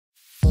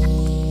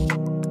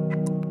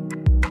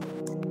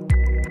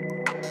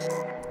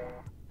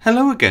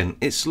Hello again,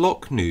 it's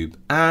Noob,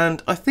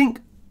 and I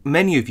think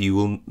many of you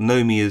will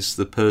know me as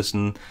the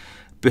person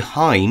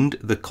behind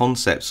the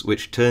concepts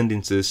which turned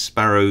into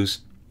Sparrows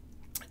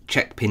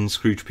check pins,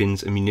 Scrooge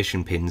pins and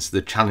Munition pins,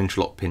 the challenge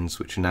lock pins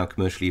which are now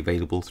commercially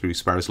available through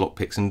Sparrows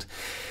Lockpicks, and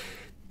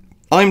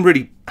I'm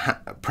really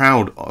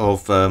proud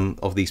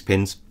of these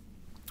pins.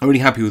 I'm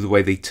really happy with the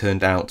way they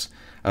turned out,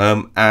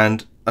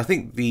 and I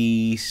think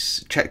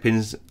these check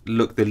pins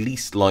look the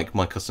least like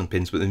my custom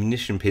pins, but the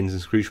Munition pins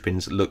and Scrooge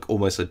pins look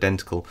almost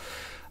identical.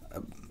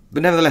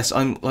 But nevertheless,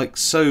 I'm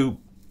so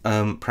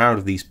proud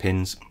of these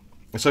pins.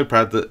 I'm so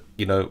proud that,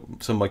 you know,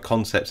 some of my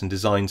concepts and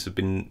designs have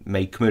been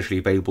made commercially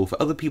available for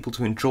other people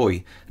to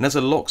enjoy. And as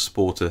a lock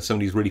sporter,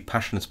 somebody who's really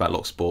passionate about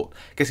lock sport,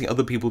 getting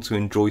other people to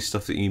enjoy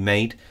stuff that you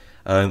made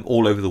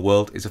all over the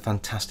world is a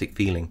fantastic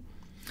feeling.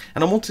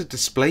 And I want to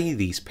display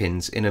these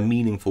pins in a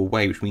meaningful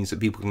way, which means that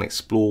people can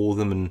explore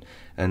them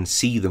and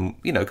see them,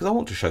 you know, because I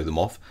want to show them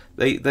off.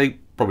 They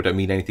probably don't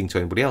mean anything to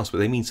anybody else, but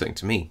they mean something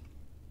to me.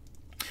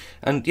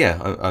 And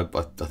yeah,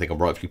 I think I'm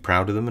rightfully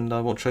proud of them, and I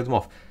want to show them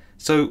off.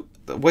 So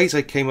the ways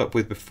I came up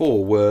with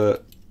before were,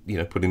 you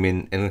know, putting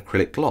them in an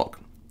acrylic block,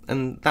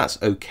 and that's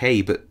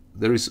okay, but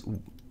there is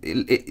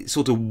it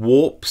sort of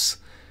warps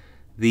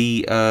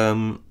the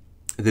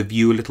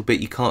view a little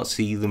bit. You can't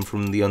see them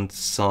from the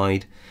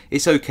underside.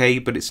 It's okay,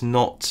 but it's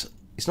not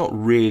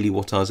really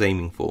what I was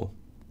aiming for.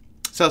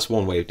 So that's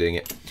one way of doing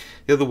it.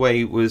 The other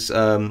way was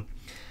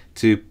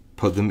to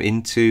put them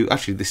into.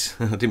 Actually, this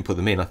I didn't put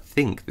them in. I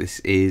think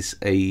this is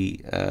a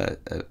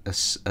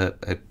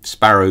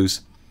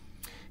Sparrows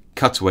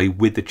cutaway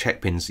with the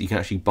check pins. You can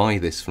actually buy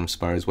this from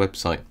Sparrows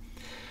website.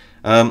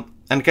 And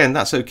again,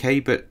 that's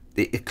okay, but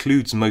it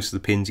occludes most of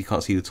the pins. You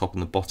can't see the top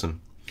and the bottom.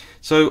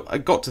 So I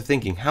got to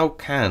thinking, how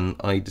can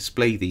I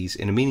display these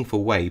in a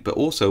meaningful way, but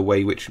also a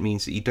way which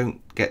means that you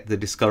don't get the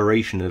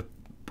discoloration of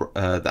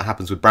that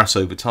happens with brass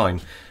over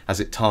time as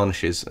it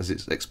tarnishes, as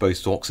it's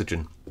exposed to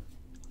oxygen.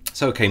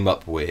 So I came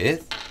up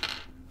with,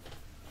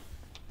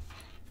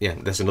 yeah,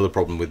 that's another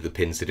problem with the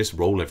pins, they just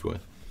roll everywhere.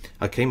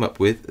 I came up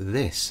with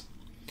this.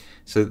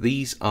 So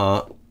these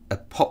are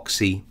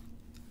epoxy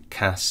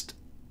cast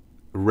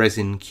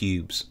resin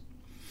cubes.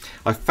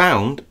 I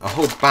found a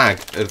whole bag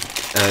of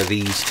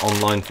these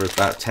online for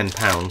about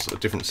 £10 of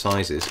different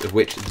sizes, of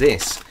which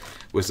this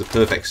was the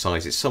perfect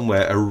size. It's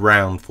somewhere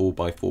around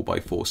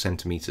 4x4x4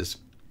 centimeters,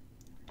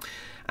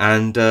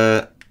 and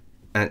well,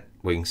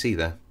 you can see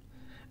there.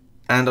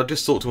 And I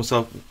just thought to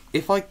myself,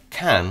 if I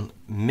can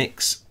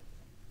mix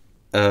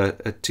a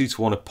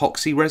 2-to-1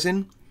 epoxy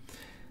resin,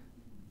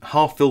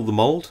 half fill the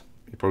mold.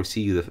 You probably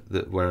see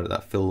where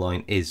that fill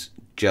line is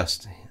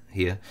just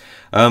here.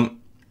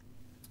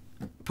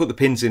 Put the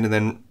pins in and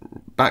then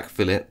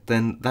backfill it,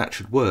 then that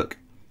should work.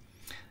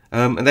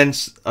 And then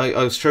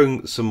I was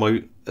showing some of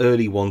my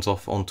early ones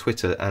off on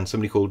Twitter, and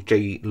somebody called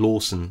Jay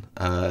Lawson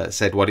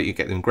said, why don't you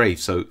get them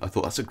engraved? So I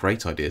thought that's a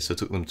great idea, so I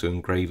took them to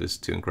engravers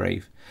to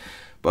engrave.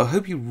 But I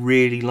hope you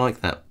really like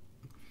that,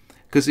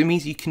 because it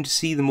means you can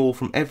see them all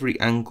from every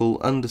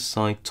angle,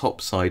 underside, top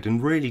side,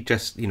 and really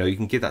just, you know, you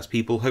can give that to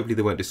people. Hopefully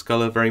they won't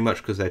discolour very much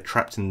because they're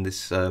trapped in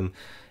this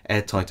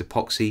airtight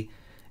epoxy.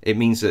 It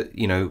means that,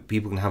 you know,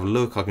 people can have a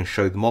look, I can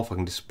show them off, I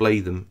can display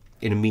them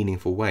in a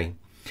meaningful way.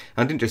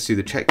 I didn't just do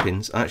the check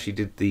pins, I actually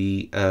did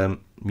the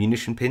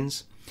Munition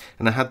pins,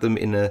 and I had them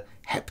in a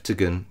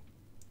heptagon,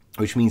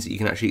 which means that you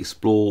can actually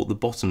explore the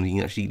bottom. You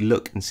can actually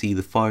look and see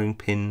the firing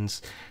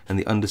pins and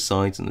the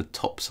undersides and the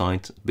top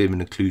side. A bit of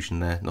an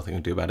occlusion there, nothing I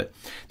can do about it.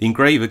 The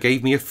engraver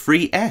gave me a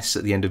free S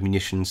at the end of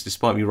Munitions,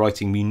 despite me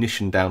writing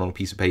Munition down on a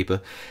piece of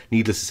paper.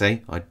 Needless to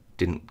say, I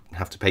didn't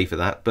have to pay for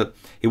that, but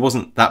it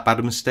wasn't that bad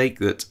a mistake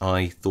that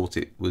I thought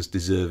it was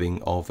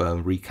deserving of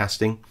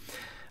recasting.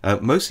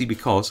 Mostly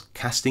because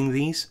casting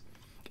these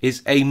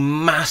is a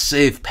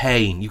massive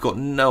pain. You've got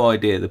no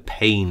idea the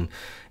pain.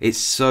 It's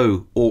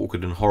so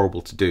awkward and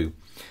horrible to do.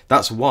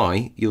 That's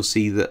why you'll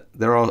see that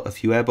there are a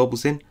few air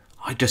bubbles in.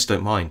 I just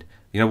don't mind.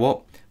 You know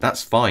what?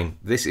 That's fine.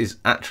 This is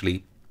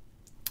actually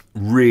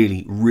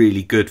really,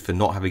 really good for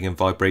not having a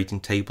vibrating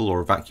table or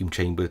a vacuum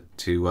chamber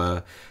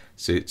to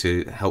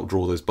help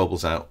draw those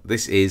bubbles out.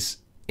 This is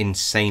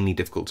insanely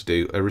difficult to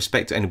do. I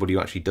respect to anybody who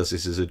actually does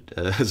this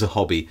as a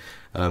hobby.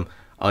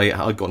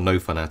 I got no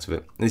fun out of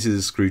it. This is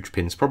a Scrooge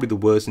pin. It's probably the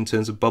worst in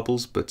terms of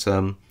bubbles, but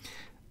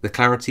the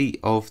clarity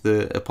of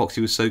the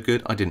epoxy was so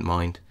good, I didn't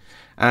mind.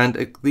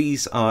 And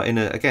these are in,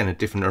 again, a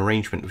different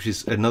arrangement, which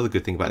is another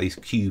good thing about these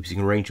cubes. You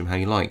can arrange them how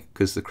you like,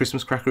 because the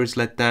Christmas cracker is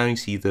let down. You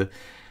see the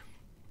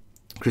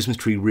Christmas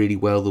tree really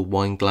well, the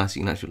wine glass.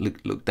 You can actually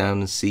look down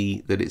and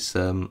see that it's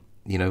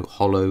you know,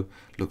 hollow.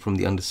 Look from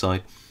the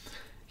underside.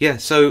 Yeah,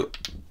 so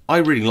I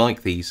really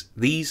like these.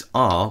 These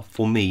are,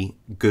 for me,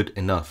 good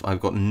enough.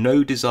 I've got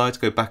no desire to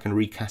go back and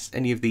recast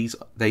any of these.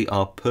 They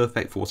are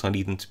perfect for what I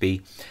need them to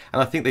be,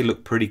 and I think they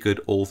look pretty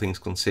good, all things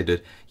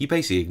considered. You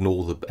basically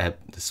ignore the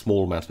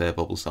small amount of air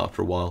bubbles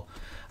after a while.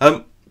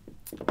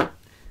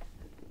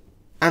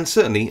 And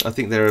certainly, I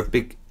think they're a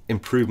big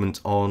improvement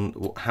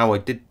on how I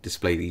did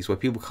display these, where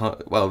people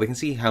can't, well, they can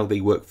see how they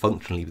work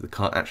functionally, but they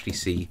can't actually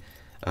see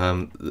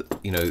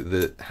you know,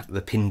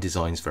 the pin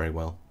designs very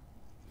well.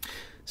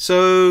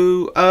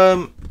 So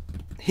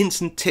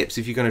hints and tips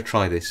if you're going to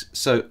try this.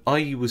 So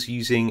I was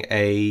using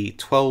a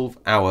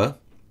 12-hour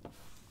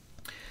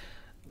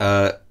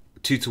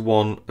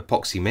 2-to-1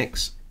 epoxy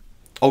mix.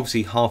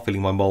 Obviously half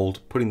filling my mould,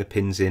 putting the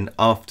pins in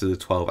after the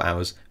 12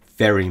 hours.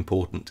 Very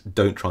important.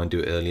 Don't try and do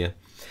it earlier.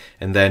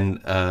 And then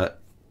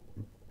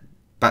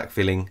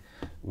backfilling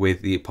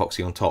with the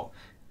epoxy on top.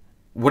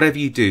 Whatever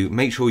you do,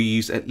 make sure you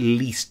use at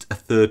least a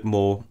third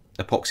more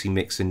epoxy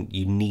mix than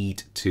you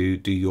need to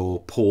do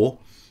your pour.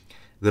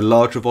 The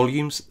larger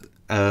volumes,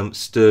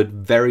 stirred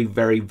very,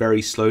 very,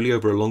 very slowly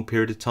over a long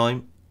period of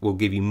time, will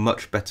give you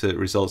much better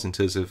results in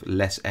terms of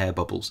less air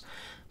bubbles.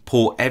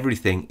 Pour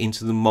everything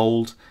into the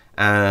mould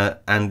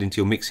and into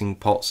your mixing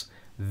pots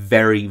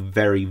very,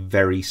 very,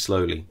 very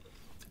slowly.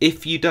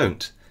 If you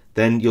don't,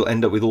 then you'll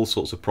end up with all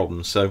sorts of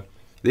problems. So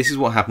this is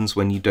what happens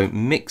when you don't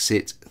mix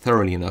it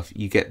thoroughly enough.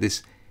 You get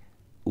this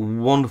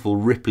wonderful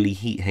ripply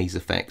heat haze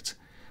effect.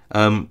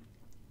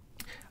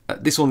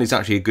 This one is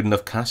actually a good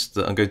enough cast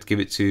that I'm going to give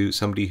it to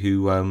somebody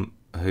who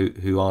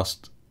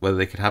asked whether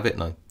they could have it,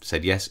 and I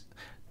said yes.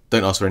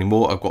 Don't ask for any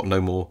more. I've got no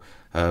more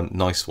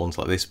nice ones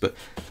like this, but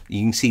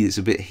you can see it's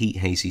a bit heat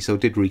hazy, so I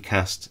did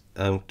recast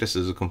just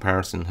as a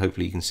comparison.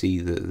 Hopefully you can see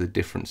the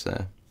difference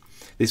there.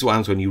 This is what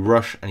happens when you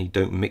rush and you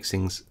don't mix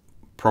things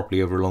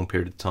properly over a long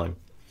period of time.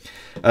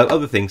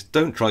 Other things,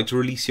 don't try to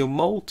release your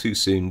mould too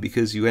soon,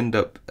 because you end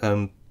up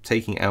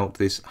taking out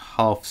this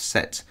half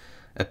set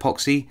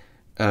epoxy,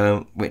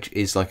 which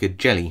is like a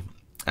jelly,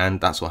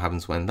 and that's what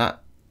happens when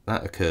that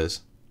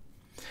occurs.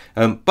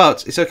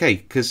 But it's okay,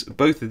 because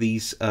both of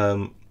these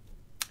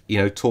you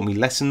know, taught me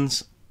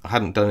lessons. I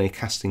hadn't done any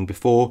casting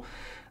before,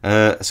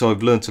 so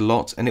I've learnt a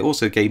lot, and it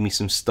also gave me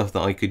some stuff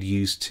that I could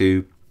use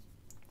to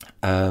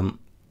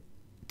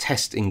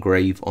test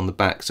engrave on the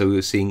back. So we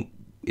were seeing,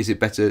 is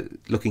it better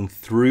looking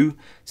through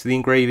to the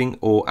engraving,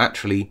 or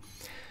actually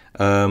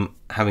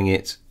having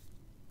it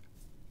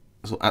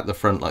at the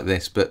front like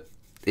this? But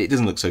it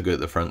doesn't look so good at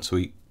the front,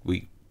 so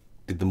we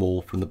did them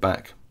all from the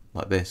back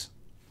like this.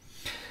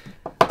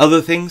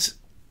 Other things,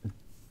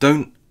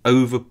 don't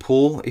over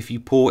pour. If you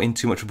pour in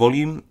too much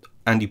volume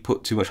and you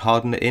put too much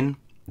hardener in,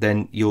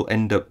 then you'll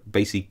end up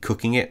basically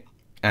cooking it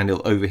and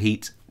it'll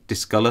overheat,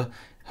 discolor.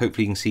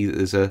 Hopefully you can see that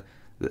there's a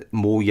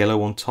more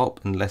yellow on top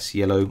and less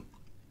yellow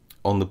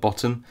on the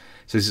bottom.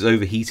 So this is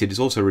overheated. It's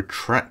also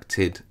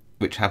retracted,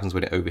 which happens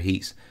when it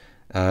overheats.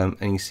 And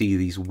you see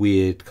these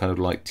weird kind of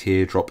like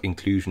teardrop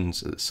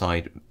inclusions at the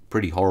side.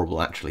 Pretty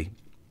horrible actually.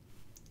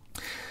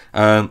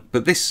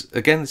 But this,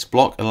 again, this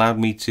block allowed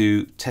me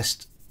to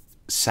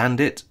sand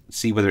it,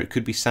 see whether it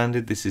could be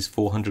sanded. This is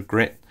 400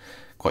 grit,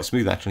 quite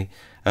smooth actually.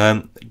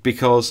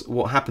 Because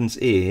what happens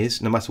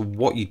is, no matter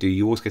what you do,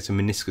 you always get a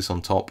meniscus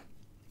on top.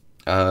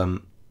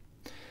 And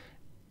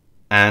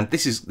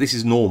this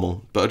is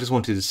normal, but I just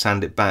wanted to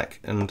sand it back,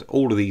 and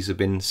all of these have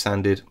been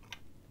sanded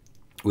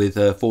with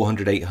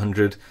 400,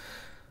 800,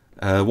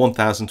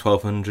 1000,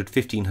 1200,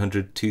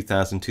 1500,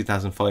 2000,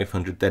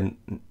 2500, then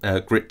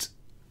grit,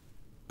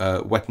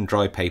 wet and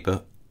dry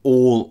paper,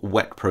 all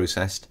wet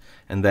processed,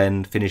 and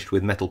then finished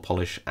with metal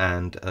polish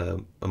and a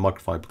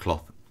microfiber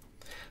cloth.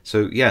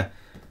 So yeah,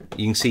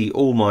 you can see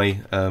all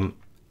my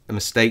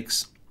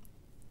mistakes,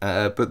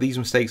 but these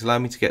mistakes allow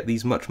me to get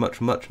these much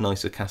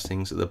nicer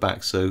castings at the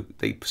back, so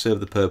they serve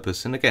the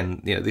purpose. And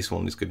again, you know, this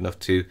one is good enough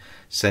to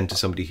send to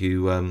somebody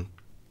who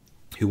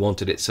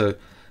wanted it, so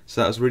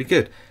that was really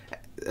good.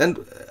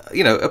 And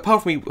you know,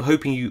 apart from me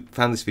hoping you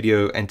found this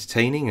video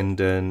entertaining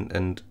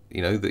and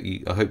you know,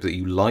 that I hope that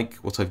you like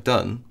what I've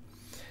done,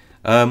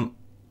 I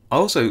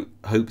also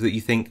hope that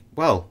you think,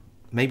 well,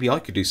 maybe I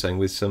could do something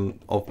with some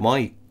of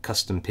my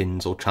custom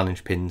pins or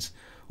challenge pins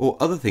or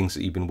other things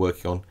that you've been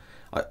working on.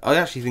 I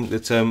actually think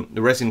that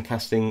the resin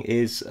casting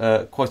is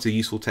quite a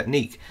useful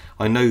technique.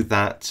 I know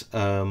that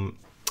I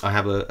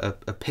have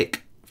a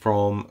pick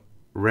from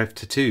Rev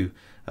Tattoo,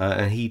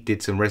 and he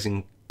did some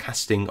resin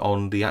casting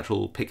on the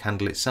actual pick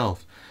handle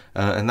itself,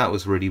 and that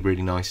was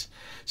really nice.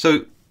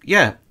 So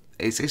yeah,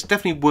 it's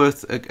definitely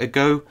worth a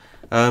go.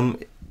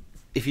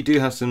 If you do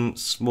have some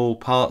small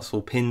parts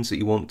or pins that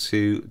you want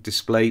to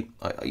display,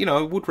 you know,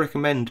 I would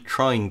recommend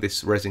trying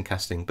this resin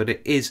casting, but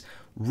it is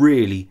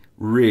really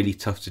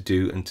tough to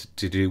do, and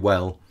to do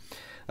well.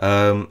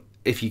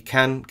 If you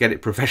can get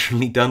it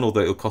professionally done,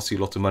 although it'll cost you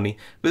a lot of money.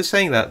 But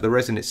saying that, the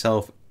resin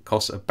itself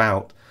costs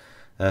about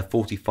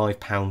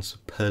 £45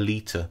 per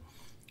litre,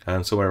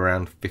 somewhere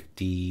around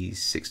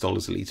 $56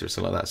 a litre or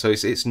something like that. So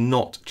it's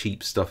not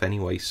cheap stuff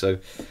anyway. So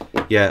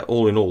yeah,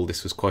 all in all,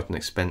 this was quite an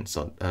expense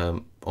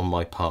on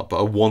my part, but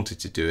I wanted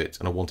to do it,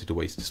 and I wanted a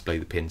way to display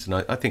the pins, and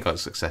I think I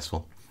was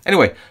successful.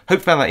 Anyway, hope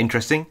you found that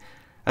interesting.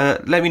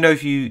 Let me know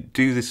if you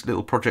do this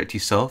little project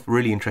yourself.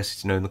 Really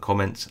interested to know in the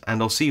comments,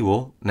 and I'll see you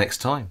all next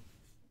time.